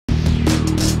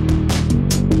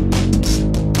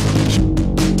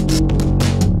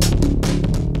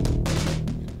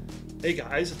Hey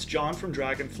guys, it's John from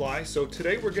Dragonfly. So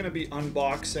today we're going to be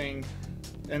unboxing,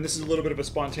 and this is a little bit of a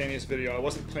spontaneous video. I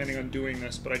wasn't planning on doing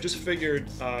this, but I just figured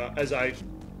as I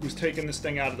was taking this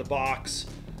thing out of the box,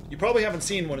 you probably haven't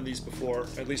seen one of these before,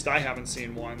 at least I haven't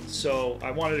seen one. So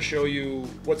I wanted to show you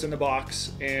what's in the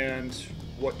box and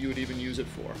what you would even use it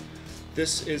for.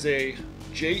 This is a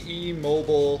Jeyi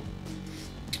mobile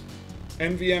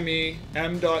NvMe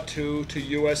M.2 to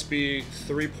USB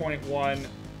 3.1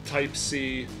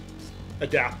 Type-C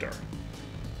adapter.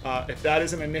 If that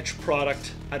isn't a niche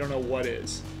product, I don't know what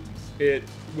is. It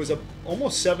was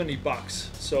almost 70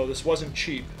 bucks, so this wasn't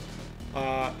cheap.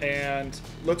 And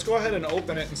let's go ahead and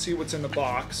open it and see what's in the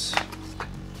box.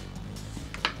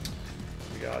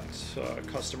 We got a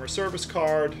customer service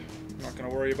card. I'm not going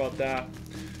to worry about that.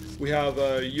 We have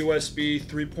a USB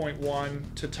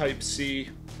 3.1 to Type-C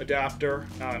adapter,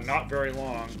 not very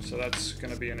long, so that's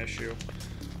going to be an issue.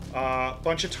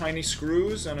 Bunch of tiny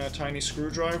screws and a tiny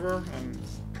screwdriver, and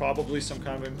probably some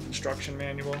kind of instruction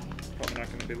manual. Probably not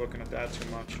going to be looking at that too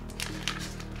much.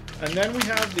 And then we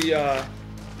have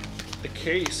the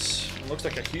case. It looks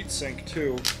like a heatsink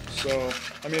too. So,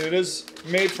 I mean, it is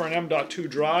made for an M.2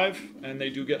 drive, and they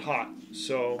do get hot.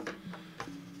 So,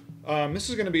 this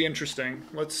is going to be interesting.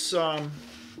 Let's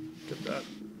get that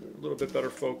a little bit better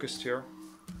focused here.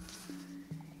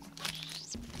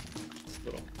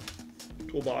 Little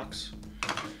toolbox.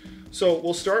 So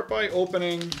we'll start by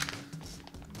opening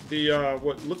the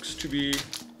what looks to be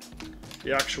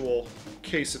the actual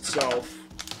case itself.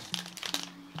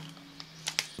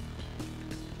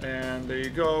 And there you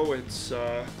go. It's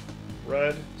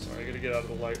red. Sorry, I gotta get out of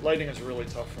the light. Lighting is really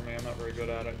tough for me. I'm not very good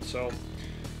at it. So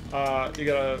you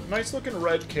got a nice looking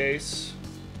red case.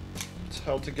 It's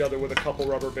held together with a couple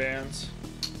rubber bands.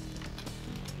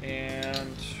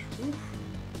 And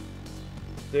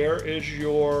there is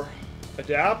your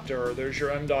adapter. There's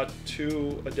your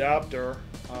M.2 adapter.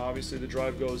 Obviously the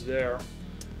drive goes there.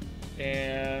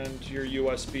 And your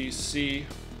USB-C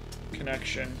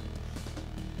connection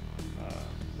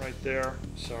right there.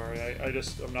 Sorry,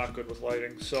 I'm not good with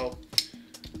lighting. So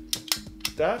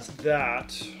that's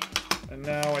that. And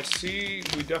now I see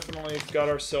we definitely got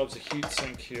ourselves a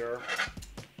heatsink here.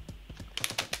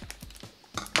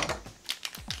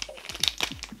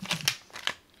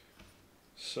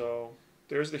 So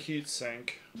there's the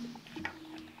heatsink.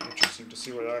 Interesting to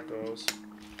see where that goes.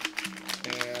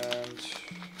 And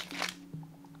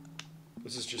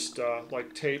this is just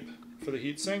like tape for the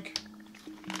heatsink.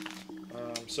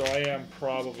 So I am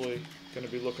probably going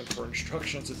to be looking for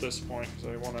instructions at this point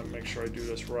because I want to make sure I do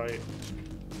this right.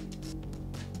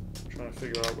 I'm trying to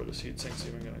figure out where this heatsink's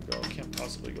even going to go. It can't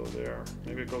possibly go there.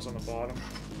 Maybe it goes on the bottom.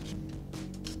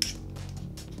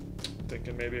 I'm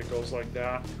thinking maybe it goes like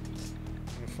that.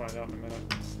 Find out in a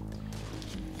minute.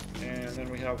 And then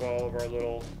we have all of our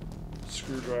little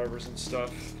screwdrivers and stuff.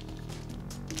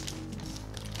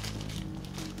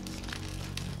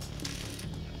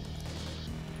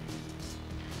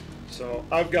 So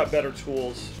I've got better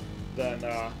tools than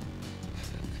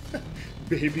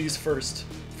baby's first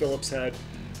Phillips head,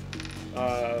 but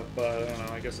I don't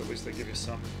know, I guess at least they give you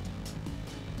some.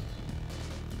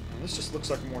 And this just looks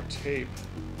like more tape.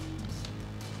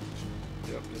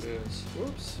 Yep, it is.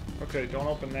 Whoops. Okay, don't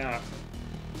open that.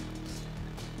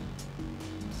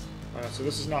 So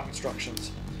this is not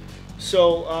instructions.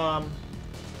 So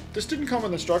this didn't come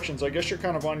with instructions. I guess you're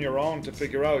kind of on your own to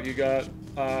figure out. You got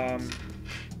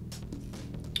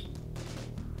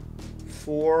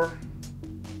 4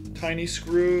 tiny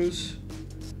screws,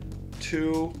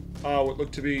 2 what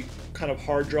look to be kind of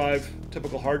hard drive,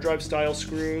 typical hard drive style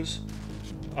screws.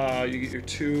 You get your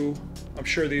 2. I'm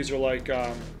sure these are like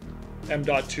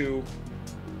M.2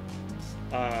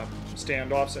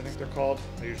 standoffs, I think they're called.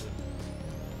 I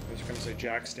was going to say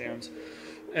jack stands.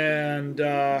 And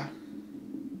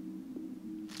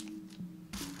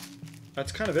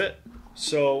that's kind of it.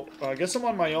 So I guess I'm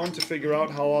on my own to figure out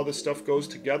how all this stuff goes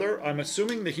together. I'm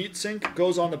assuming the heatsink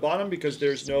goes on the bottom because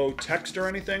there's no text or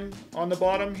anything on the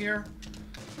bottom here.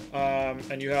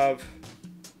 And you have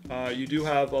you do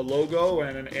have a logo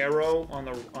and an arrow on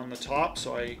the top,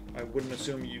 so I wouldn't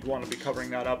assume you'd want to be covering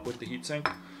that up with the heatsink.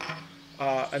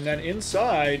 And then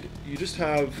inside, you just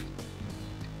have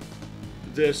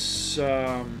this.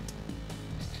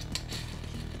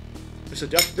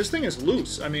 This thing is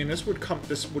loose. I mean, this would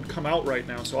come out right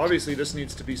now. So obviously, this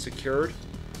needs to be secured.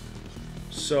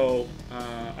 So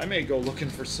I may go looking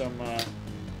for some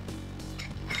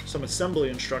assembly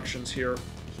instructions here.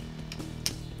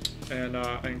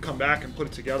 And come back and put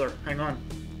it together. Hang on.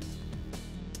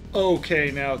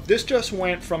 Okay, now this just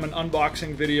went from an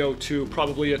unboxing video to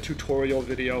probably a tutorial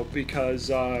video because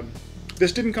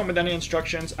This didn't come with any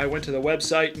instructions. I went to the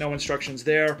website, no instructions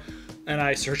there, and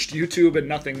I searched YouTube and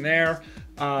nothing there.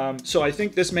 So I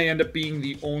think this may end up being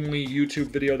the only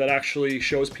YouTube video that actually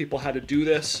shows people how to do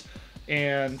this.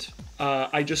 And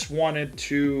I just wanted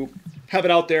to have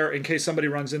it out there in case somebody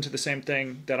runs into the same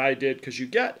thing that I did, because you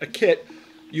get a kit,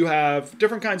 you have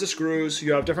different kinds of screws,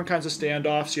 you have different kinds of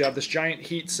standoffs, you have this giant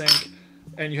heat sink,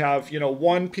 and you have, you know,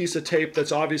 one piece of tape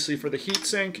that's obviously for the heat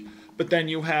sink, but then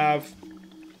you have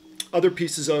other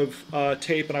pieces of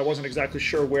tape, and I wasn't exactly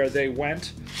sure where they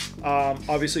went.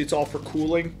 Obviously, it's all for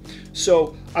cooling.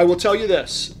 So I will tell you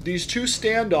this, these two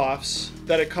standoffs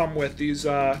that it come with, these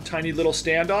tiny little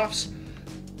standoffs,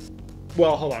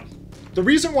 well, hold on. The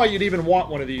reason why you'd even want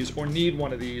one of these, or need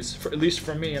one of these, at least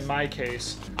for me in my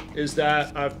case, is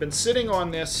that I've been sitting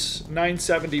on this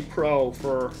 970 Pro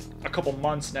for a couple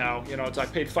months now. You know, I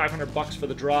paid $500 for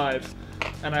the drive,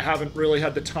 and I haven't really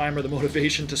had the time or the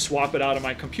motivation to swap it out of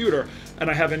my computer. And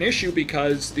I have an issue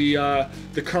because the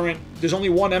current, there's only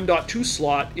one M.2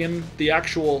 slot in the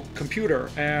actual computer,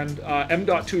 and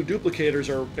M.2 duplicators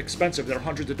are expensive. They're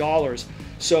hundreds of dollars.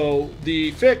 So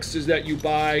the fix is that you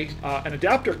buy an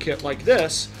adapter kit like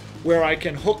this, where I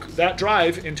can hook that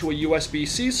drive into a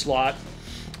USB-C slot,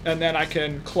 and then I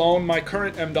can clone my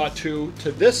current M.2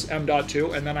 to this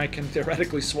M.2, and then I can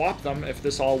theoretically swap them if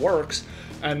this all works,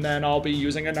 and then I'll be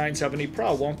using a 970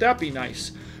 Pro. Won't that be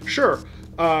nice? Sure.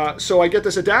 So I get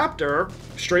this adapter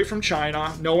straight from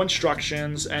China, no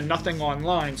instructions, and nothing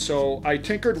online. So I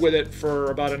tinkered with it for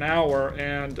about an hour,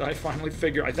 and I finally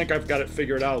I think I've got it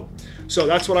figured out. So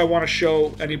that's what I want to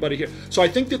show anybody here. So I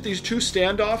think that these two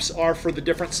standoffs are for the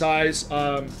different size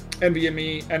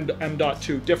NvMe and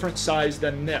M.2, different size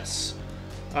than this,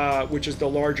 which is the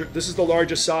larger. This is the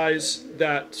largest size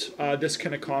that this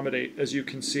can accommodate, as you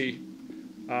can see.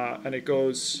 And it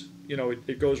goes, you know,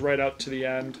 it goes right out to the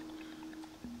end,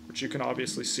 which you can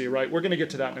obviously see, right? We're going to get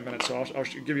to that in a minute, so I'll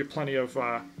give you plenty of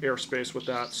airspace with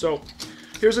that. So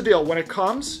here's the deal. When it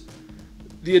comes,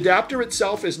 the adapter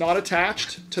itself is not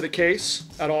attached to the case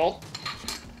at all.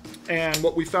 And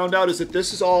what we found out is that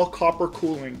this is all copper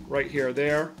cooling right here,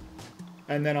 there,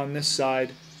 and then on this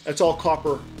side, it's all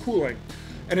copper cooling.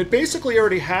 And it basically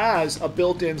already has a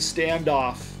built-in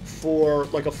standoff for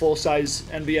like a full-size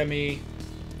NvMe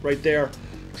right there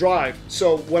drive.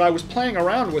 So what I was playing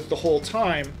around with the whole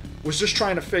time was just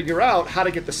trying to figure out how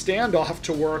to get the standoff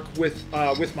to work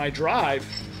with my drive,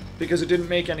 because it didn't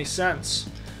make any sense.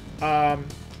 And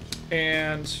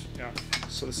yeah,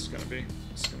 so this is going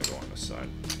to go on this side,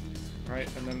 right?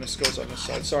 And then this goes on this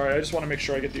side. Sorry, I just want to make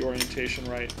sure I get the orientation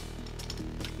right.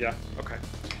 Yeah, okay.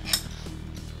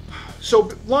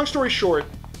 So long story short,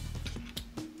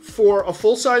 for a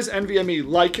full-size NvMe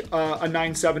like a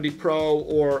 970 Pro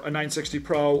or a 960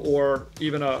 Pro or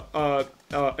even an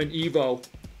Evo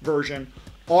version,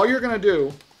 all you're going to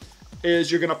do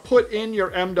is you're going to put in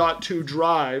your M.2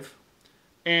 drive,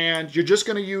 and you're just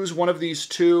going to use one of these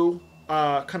two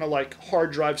kind of like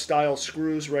hard drive style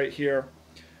screws right here.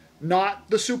 Not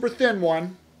the super thin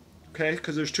one, okay,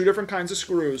 because there's two different kinds of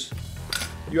screws.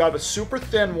 You have a super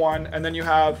thin one, and then you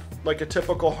have like a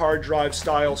typical hard drive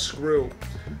style screw.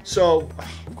 So,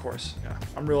 of course, yeah,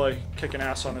 I'm really kicking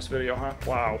ass on this video, huh?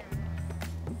 Wow.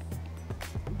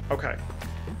 Okay.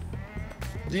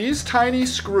 These tiny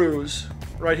screws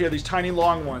right here, these tiny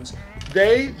long ones,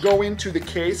 they go into the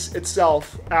case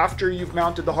itself after you've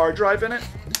mounted the hard drive in it,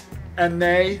 and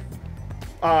they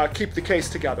keep the case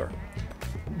together.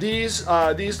 These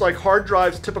like hard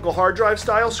drives, typical hard drive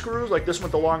style screws, like this one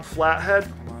with the long flat head.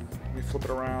 Hold on, let me flip it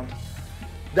around.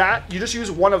 That, you just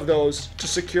use one of those to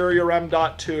secure your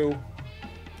M.2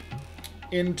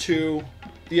 into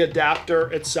the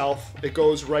adapter itself. It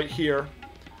goes right here.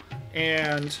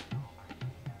 And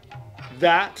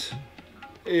that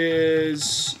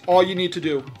is all you need to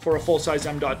do for a full-size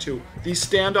M.2. These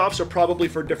standoffs are probably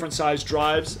for different size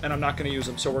drives, and I'm not going to use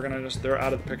them, so we're going to they're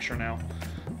out of the picture now.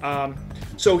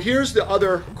 So here's the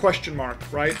other question mark,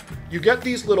 right? You get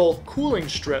these little cooling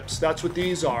strips. That's what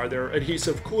these are. They're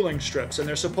adhesive cooling strips, and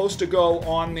they're supposed to go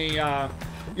on the,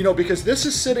 you know, because this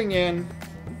is sitting in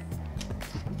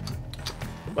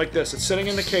like this. It's sitting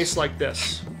in the case like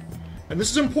this. And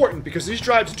this is important because these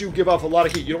drives do give off a lot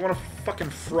of heat. You don't want to fucking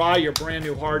fry your brand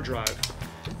new hard drive.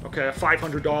 Okay, a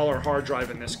 $500 hard drive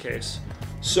in this case.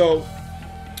 So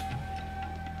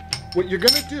what you're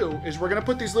going to do is we're going to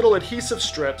put these little adhesive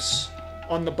strips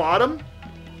on the bottom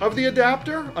of the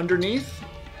adapter, underneath.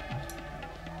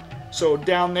 So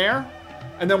down there.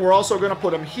 And then we're also going to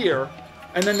put them here.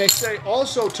 And then they say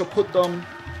also to put them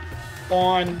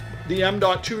on the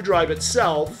M.2 drive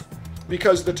itself,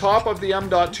 because the top of the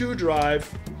M.2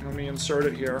 drive, let me insert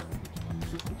it here.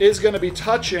 is going to be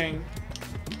touching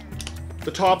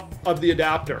the top of the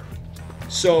adapter.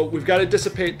 So we've got to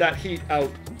dissipate that heat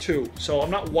out too. So I'm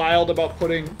not wild about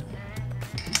putting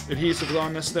adhesives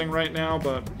on this thing right now,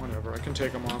 but whatever, I can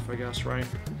take them off, I guess, right?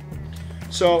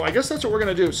 So I guess that's what we're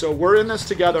going to do. So we're in this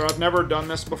together. I've never done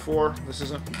this before. This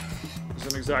isn't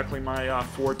exactly my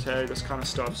forte, this kind of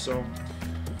stuff. So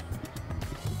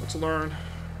let's learn.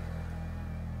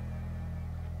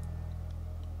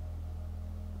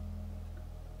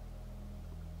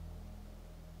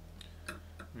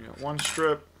 We got one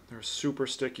strip. They're super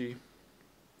sticky.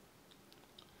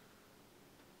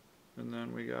 And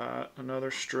then we got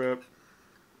another strip.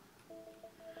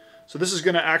 So this is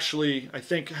going to actually, I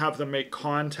think, have them make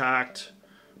contact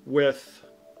with,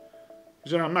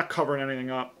 you know, I'm not covering anything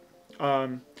up.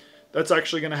 That's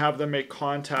actually going to have them make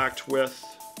contact with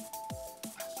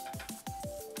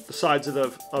the sides of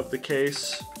the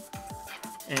case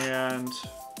and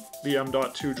the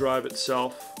M.2 drive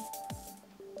itself.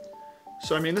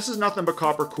 So I mean, this is nothing but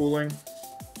copper cooling.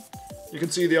 You can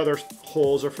see the other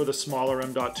holes are for the smaller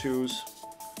M.2s.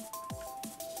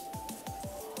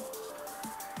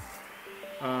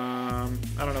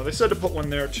 I don't know, they said to put one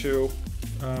there too.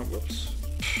 Whoops.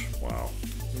 Wow,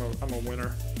 I'm a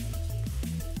winner.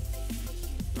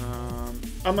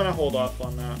 I'm gonna hold off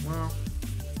on that. Well,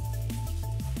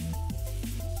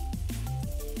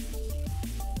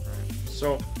 alright,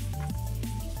 so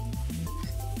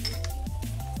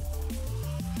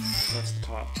that's the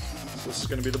top. So this is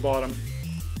gonna be the bottom.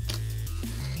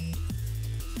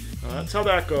 That's how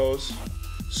that goes.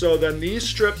 So then these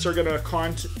strips are gonna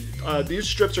contact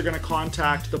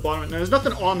the bottom. Now, there's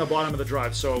nothing on the bottom of the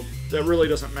drive, so that really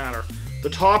doesn't matter. The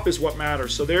top is what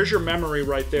matters. So there's your memory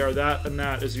right there. That and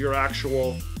that is your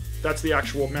actual. That's the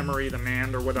actual memory, the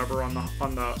NAND or whatever on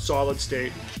the solid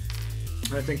state.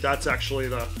 And I think that's actually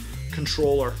the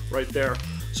controller right there.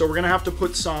 So we're gonna have to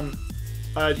put some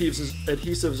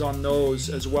adhesives on those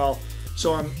as well.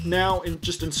 So I'm now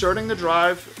just inserting the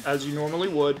drive as you normally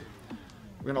would.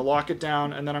 We're gonna lock it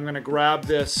down, and then I'm gonna grab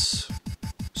this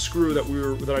screw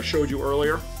that I showed you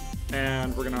earlier,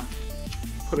 and we're gonna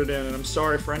put it in. And I'm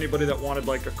sorry for anybody that wanted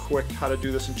like a quick how to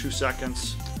do this in 2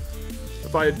 seconds.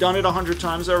 If I had done it 100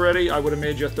 times already, I would have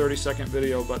made you a 30-second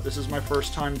video, but this is my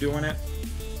first time doing it,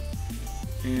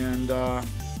 and I'm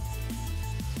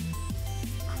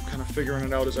kind of figuring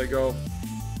it out as I go.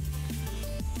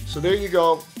 So there you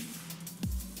go.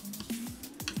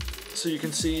 So you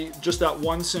can see just that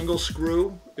one single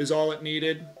screw is all it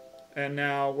needed, and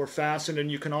now we're fastened. And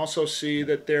you can also see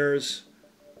that there's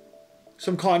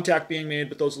some contact being made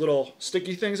with those little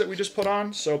sticky things that we just put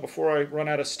on. So before I run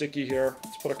out of sticky here,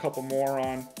 let's put a couple more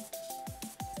on.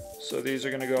 So these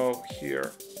are gonna go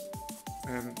here,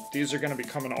 and these are gonna be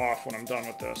coming off when I'm done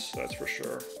with this, that's for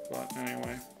sure. But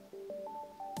anyway.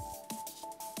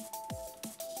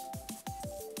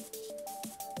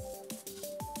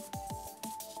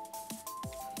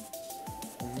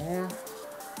 More.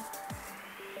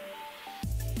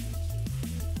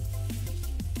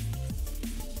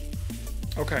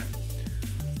 Okay,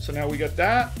 so now we get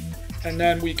that, and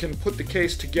then we can put the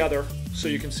case together. So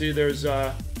you can see there's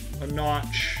a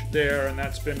notch there, and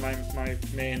that's been my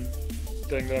main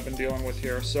thing that I've been dealing with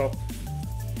here. So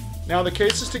now the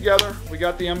case is together. We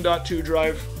got the M.2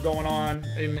 drive going on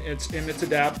in its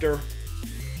adapter.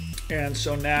 And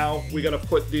so now we got to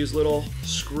put these little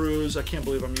screws. I can't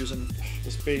believe I'm using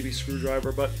this baby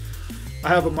screwdriver, but I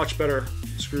have a much better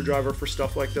screwdriver for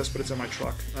stuff like this, but it's in my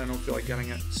truck. I don't feel like getting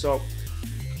it. So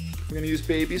we're going to use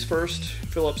babies first,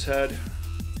 Phillips head,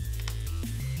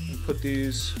 and put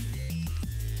these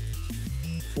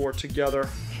 4 together.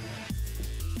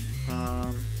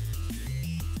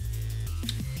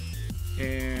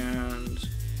 And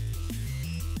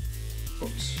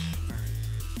oops.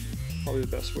 Probably the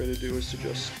best way to do is to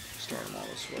just start them all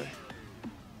this way.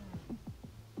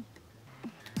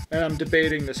 And I'm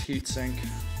debating this heat sink,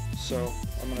 so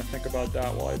I'm going to think about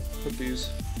that while I put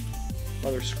these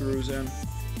other screws in.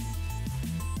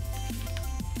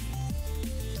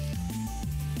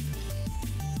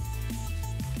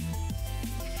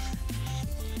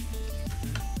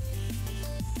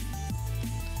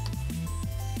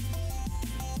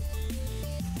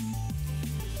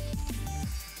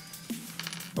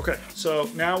 Okay, so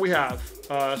now we have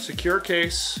a secure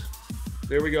case.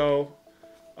 There we go.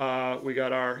 We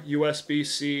got our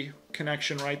USB-C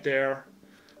connection right there.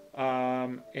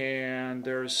 And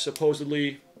there's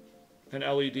supposedly an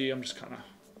LED. I'm just kind of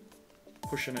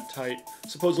pushing it tight.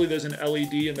 Supposedly there's an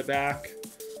LED in the back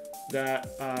that,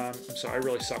 I'm sorry, I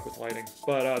really suck with lighting.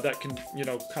 But that can, you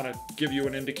know, kind of give you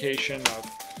an indication of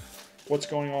what's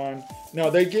going on. Now,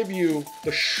 they give you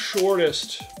the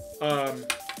shortest, there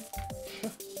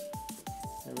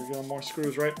we go, more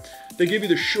screws, right? They give you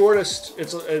the shortest,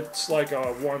 it's like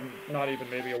a not even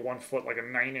maybe a 1 foot, like a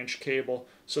 9-inch cable.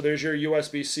 So there's your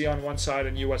USB-C on one side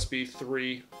and USB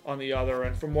 3 on the other.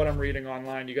 And from what I'm reading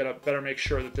online, you gotta better make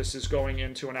sure that this is going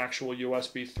into an actual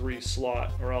USB 3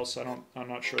 slot, or else I'm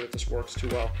not sure that this works too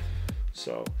well.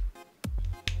 So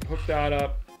hook that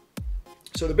up.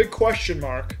 So the big question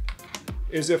mark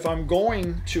is if I'm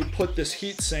going to put this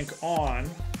heatsink on,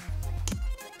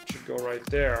 it should go right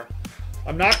there.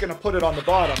 I'm not going to put it on the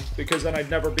bottom because then I'd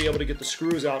never be able to get the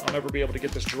screws out. I'll never be able to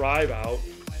get this drive out.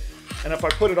 And if I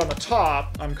put it on the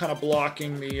top, I'm kind of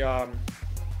blocking the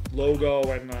logo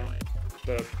and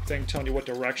the thing telling you what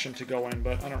direction to go in,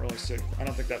 but I don't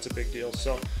think that's a big deal.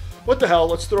 So what the hell,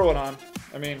 let's throw it on.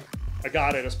 I mean, I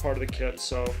got it as part of the kit,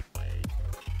 so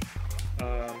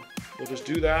we'll just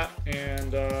do that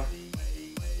and we'll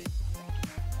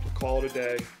call it a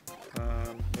day.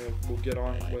 We'll get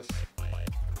on with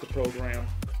the program.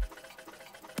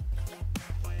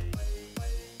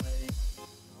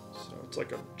 So it's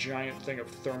like a giant thing of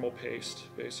thermal paste,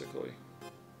 basically.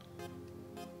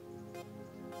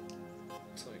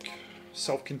 It's like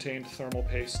self-contained thermal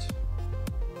paste.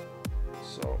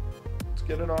 So let's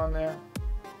get it on there.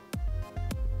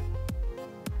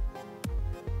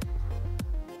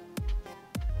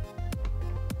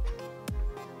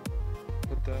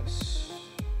 Put this.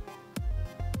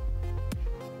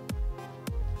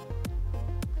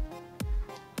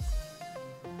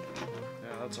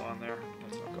 That's on there.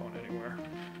 That's not going anywhere.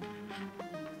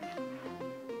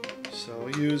 So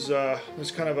I'll use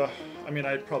this kind of a, I mean,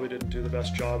 I probably didn't do the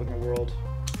best job in the world.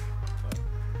 But,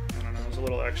 I don't know, there's a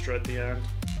little extra at the end.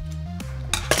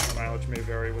 The mileage may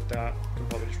vary with that. You can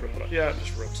probably just rip it off. Yeah, it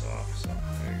just rips off. So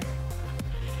there you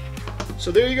go.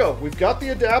 So there you go. We've got the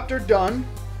adapter done.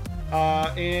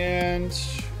 And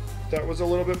that was a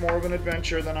little bit more of an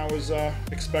adventure than I was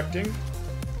expecting.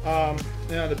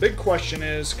 Now the big question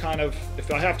is kind of,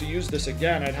 if I have to use this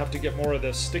again, I'd have to get more of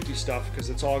this sticky stuff because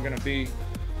it's all going to be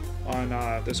on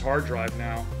this hard drive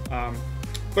now.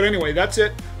 But anyway, that's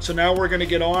it. So now we're going to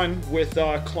get on with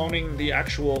cloning the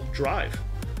actual drive.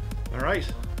 All right.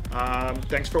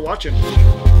 Thanks for watching.